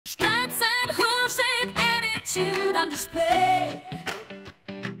attitude on display.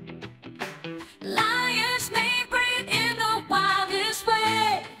 Lions may breed in the wildest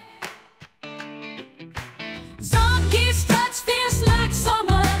way. Donkey struts fierce like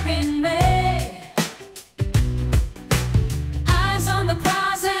summer in May. Eyes on the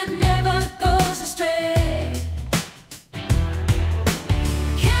prize and never goes astray.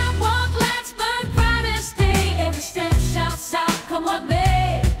 Catwalk lights burn brightest day. Every step shouts out, come what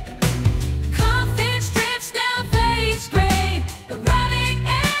may. Confidence drifts down face grave. Erotic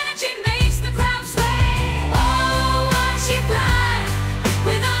energy makes the crowd sway. Oh, watch it fly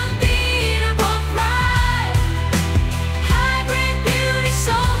with unbeatable pride. Hybrid beauty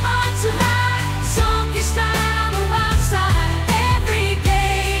so hard to hide. Donkey style on the outside. Every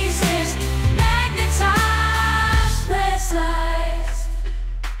gaze is magnetized, precise.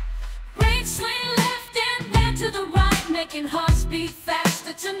 Great swing left and then to the right, making hearts beat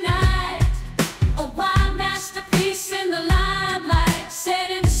faster tonight. A wild masterpiece in the limelight,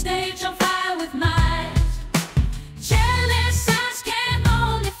 setting the stage on fire with might. Jealous eyes can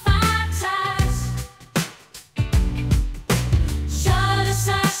only find ties. Jealous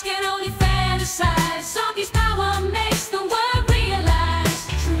eyes can only fantasize. Donkey's power makes the world realize.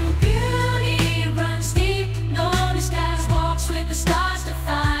 True beauty runs deep, no disguise. Walks with the stars,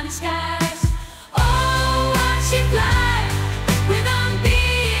 defying skies. Oh, watch it fly with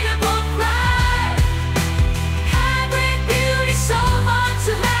unbeatable pride. Hybrid beauty so hard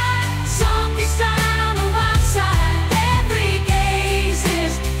to hide. Donkey style on the wild side. Every gaze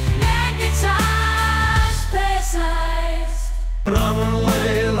is magnetized, precise.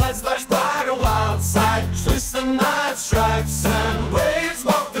 Runway lights flash bright, a wild sight. Twist the night stripes and waves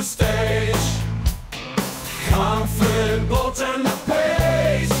walk the stage. Confident, bold, turn the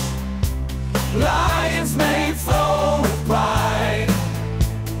page. Lions made flow with pride.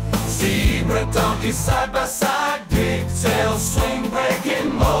 Zebra donkeys side by side. Pigtails swing,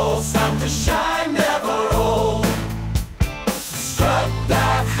 breaking molds. Time to shine, never old. Strut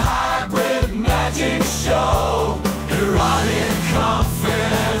that hybrid magic show. Erotic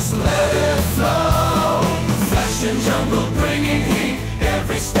confidence, let it flow. Fashion jungle bringing heat.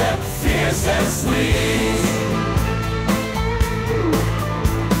 Every step fierce and sweet.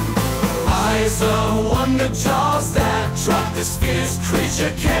 Eyes of wonder, jaws that drop. This fierce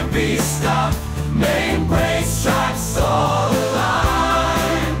creature can't be stopped. Main brace stripes all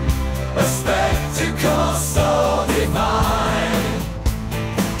align. A spectacle so divine.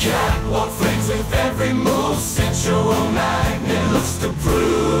 Catwalk flings with every move. Sensual magnet looks to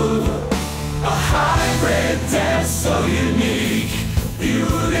prove. A hybrid dance so unique.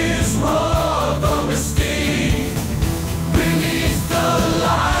 Beauty's more the mystique. Beneath the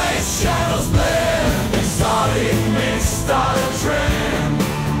lights, shadows blend. Exotic mix, start a trend.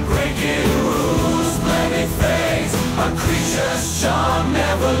 Breaking rules, blending fates. A creature's charm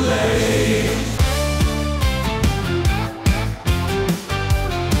never late.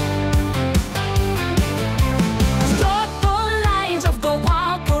 Thoughtful lions of the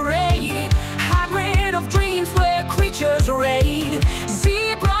wild parade. Hybrid of dreams where creatures raid.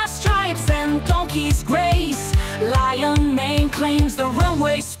 Zebra stripes and donkey's grace. Lion mane claims the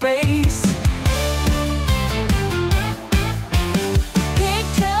runway space.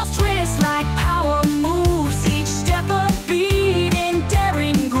 Pigtails twist like power moves. Each step a beat in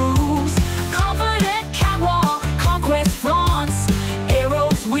daring groove.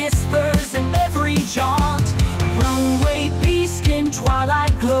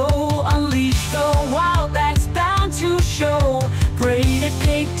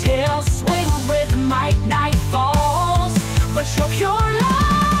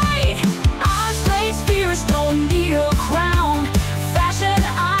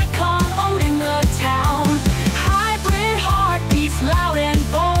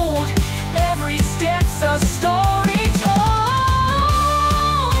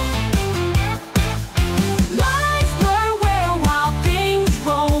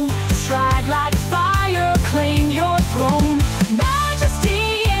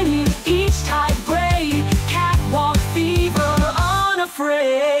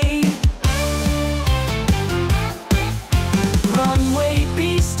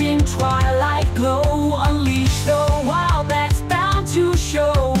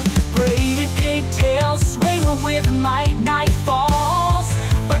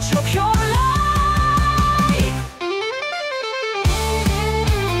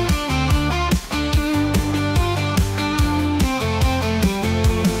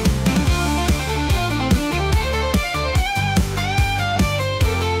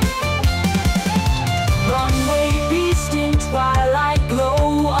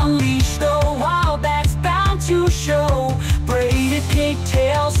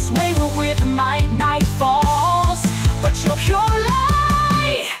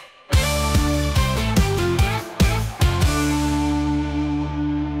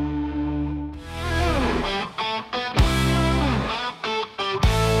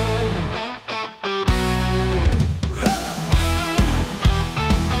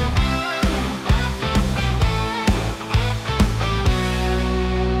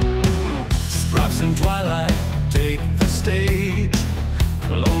 and twilight take the stage,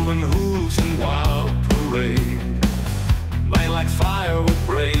 cloven hooves and wild parade. Light like fire with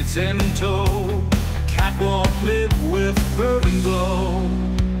braids in tow, catwalk lit with fervent glow.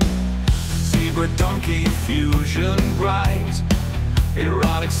 Zebra donkey fusion bright,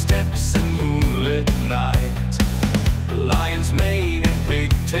 erotic steps and moonlit night. Lion's mane and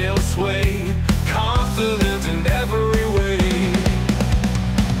pigtailed sway, confident in every way.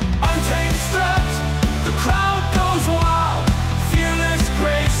 Untamed struts, the crowd goes wild. Fearless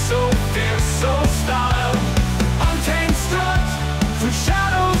grace, so fierce, so styled. Untamed struts, through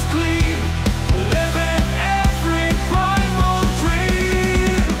shadows gleam, living every primal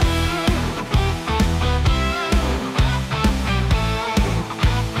dream.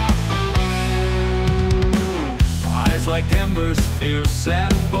 Eyes like embers, fierce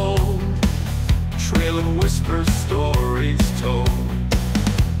and bold, trail of whispers, stories told.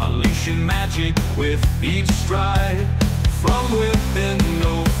 Unleashing magic with each stride, from within,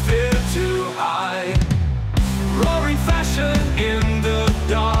 no fear to hide. Roaring fashion in the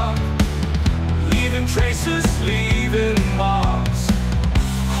dark, leaving traces, leaving marks.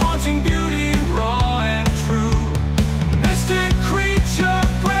 Haunting beauty, raw and true, mystic creature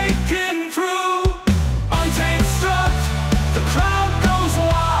breaking through. Untamed strut, the crowd goes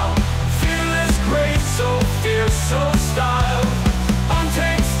wild. Fearless grace, so fierce, so styled.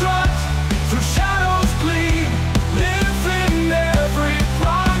 Untamed strut, through shadows gleam, living every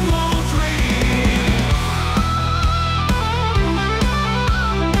primal dream.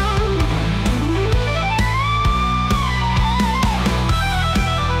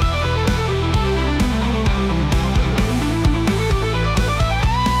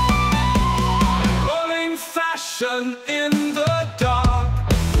 Rolling fashion in the dark,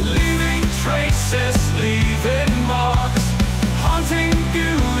 leaving traces, leaving marks. Haunting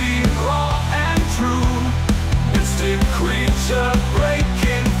beauty, raw and true, mystic creature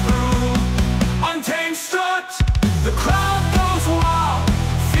breaking through. Untamed strut, the crowd goes wild.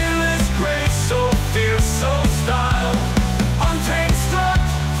 Fearless grace, so fierce, so styled. Untamed strut,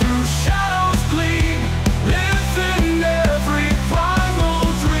 through shadows gleam, living every primal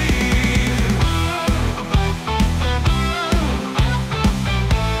dream.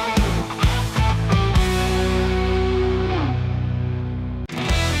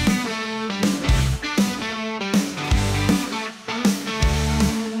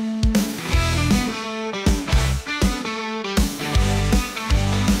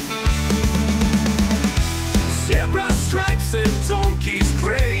 Zebra stripes and donkey's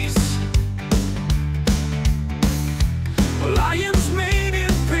grace, lion's mane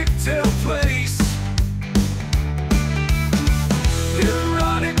in pigtailed place.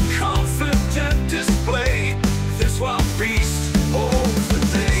 Erotic, confident display, this wild beast holds the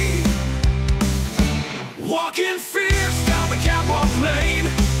day. Walking fierce down the catwalk lane,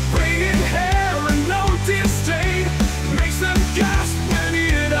 braided hair and no disdain, makes them gasp when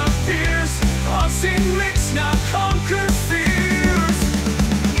it appears. Unseen licks now conquer fears.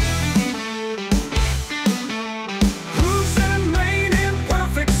 Hooves and mane in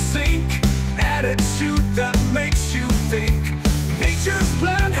perfect sync, attitude that makes you think. Nature's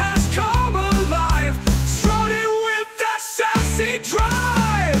plan has come alive, strutting with that sassy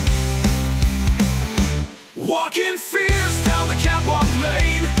drive. Walking fierce down the catwalk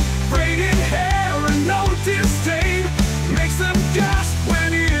lane, braided hair and no disdain, makes them gasp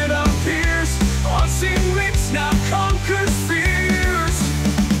when it appears. Unseen lips now conquers fears.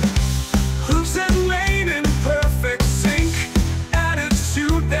 Hooves and mane in perfect sync,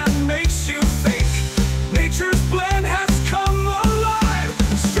 attitude that makes you think. Nature's blend has come alive,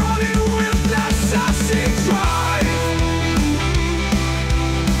 strutting with that sassy drive.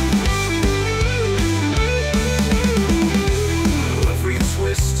 Every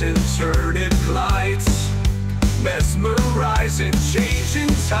twist and turn it glides, mesmerizing,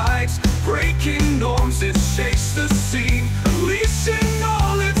 changing tides, breaking norms, it shakes the scene, releasing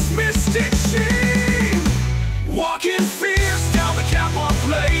all its mystic sheen. Walking fierce down the catwalk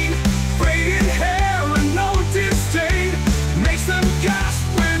lane, braided hair and no disdain, makes them gasp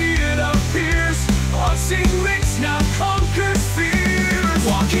when it appears. Unseen links now conquers fears.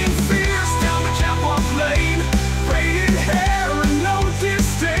 Walking fierce down the catwalk lane, braided hair and no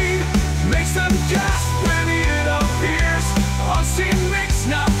disdain, makes them gasp when it appears. Unseen links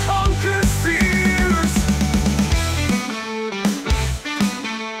now conquers fears.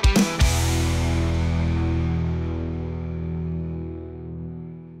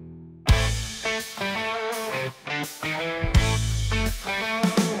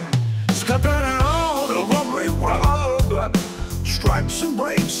 Stepping on the runway wild, stripes and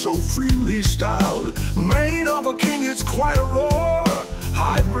brain so freely styled. Mane of a king, it's quite a roar.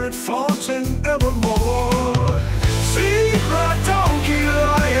 Hybrid flaunting evermore. Secret donkey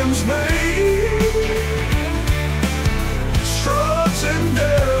lion's mane. Struts in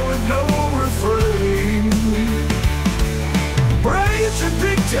there with no refrain. Braids and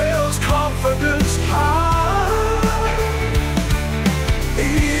pigtails, confidence high.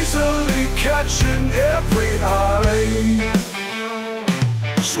 Easily catching every eye.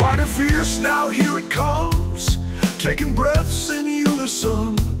 Swagger fierce, now here it comes. Taking breaths in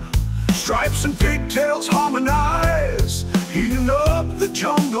unison. Stripes and pigtails harmonize, heating up the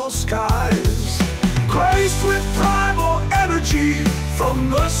jungle skies. Graced with primal energy, from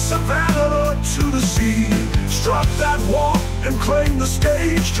the savannah to the sea. Struck that walk and claim the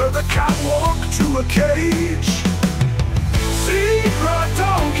stage, turn the catwalk to a cage. Secret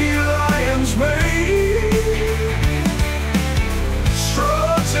donkey lion's mane.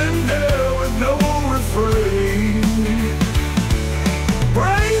 Struts in there with no refrain.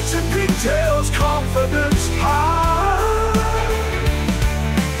 Braids and pigtails, confidence high.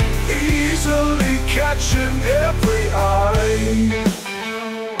 Easily catching every eye.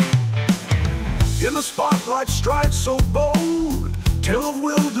 In the spotlight, stride so bold, tale of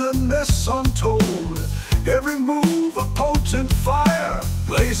wilderness untold. Every move a potent fire,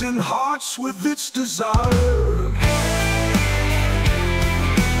 blazing hearts with its desire.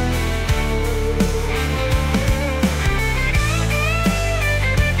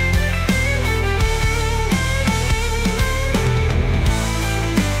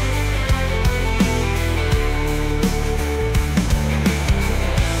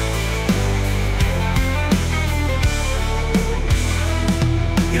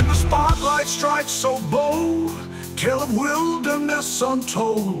 Spotlight strikes so bold, tale of wilderness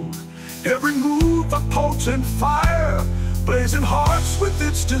untold. Every move a potent fire, blazing hearts with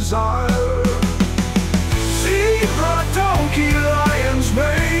its desire. Zebra, donkey, lion's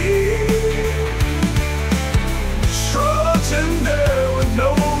mane. Struts in there with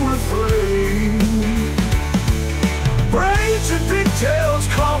no refrain. Braids and pigtails,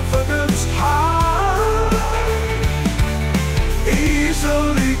 confidence high.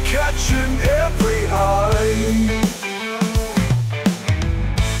 Easily catching every eye.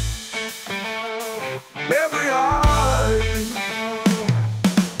 Every eye.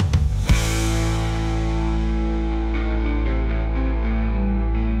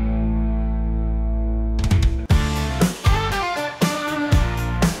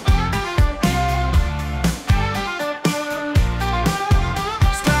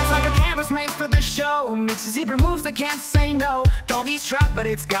 Starts like a canvas made for the show. Makes a zebra moves that can't say no. Doggy's strut, but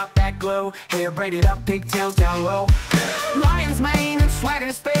it's got that glow. Hair braided up, pigtails down low. Lion's mane and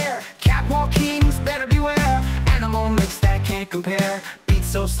swagger spare. Catwalk kings, better beware. Animal mix that can't compare. Beat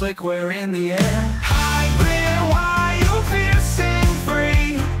so slick, we're in the air. Hybrid, wild, fierce and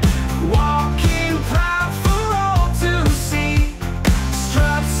free. Walking proud for all to see.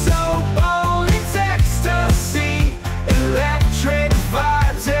 Strut so bold, it's ecstasy. Electric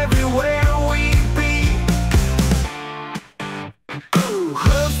vibes everywhere we be.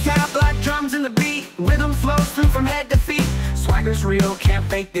 Hooves tap like drums in the beat. Rhythm flows through from head to feet. Swagger's real, can't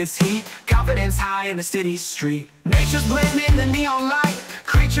fake this heat. Confidence high in the city street. Nature's blend in the neon light.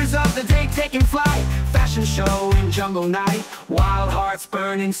 Creatures of the day taking flight. Fashion show in jungle night. Wild hearts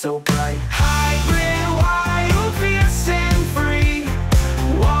burning so bright. Hybrid, wild, fierce and free.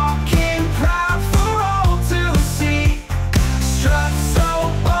 Walking proud for all to see. Strut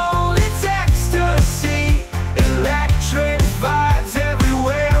so bold, it's ecstasy. Electric vibes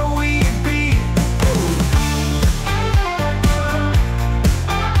everywhere we be.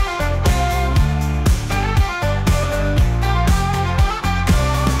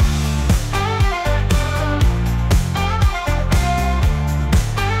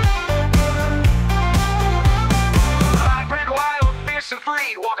 Vibrant, wild, fierce and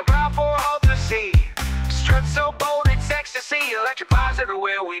free. Walking proud for all to see. Strut so bold, it's ecstasy. Electric vibes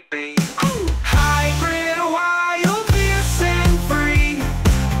everywhere we be. Hybrid, wild, fierce and free.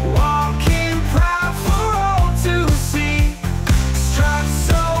 Walking proud for all to see. Strut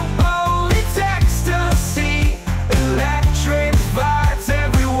so bold, it's ecstasy. Electric vibes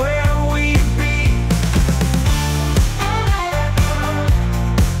everywhere we be.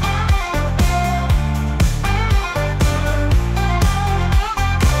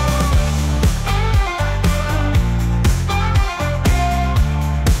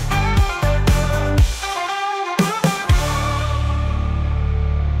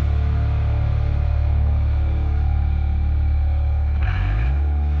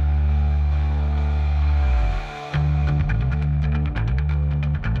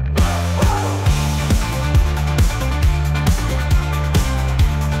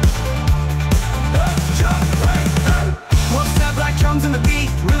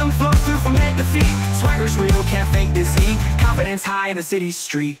 in the city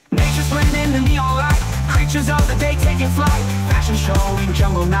street. Nature's blending in the neon light, creatures of the day taking flight. Fashion show in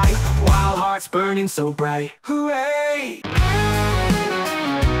jungle night, wild hearts burning so bright. Hooray!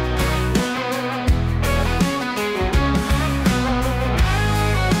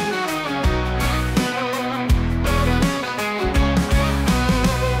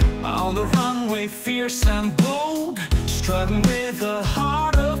 On the runway, fierce and bold, struggling with a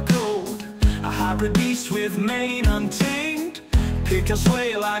heart of gold. A hybrid beast with mane untamed, pigtails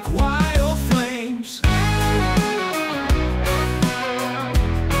sway like wild flames.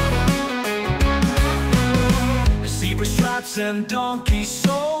 Zebra stripes and donkey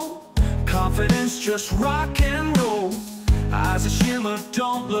soul, confidence just rock and roll. Eyes that shimmer,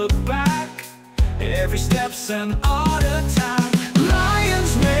 don't look back, every step's an art attack.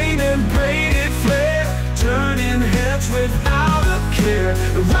 Lion's mane and braided flare, turning heads without a care.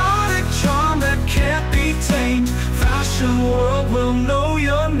 Erotic charm that can't be tamed, fashion world will know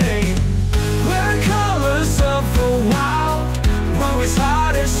your name. Wearing colors of the wild, runway's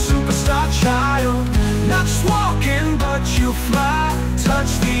hottest superstar child. Not just walking but you fly,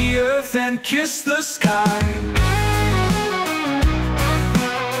 touch the earth and kiss the sky.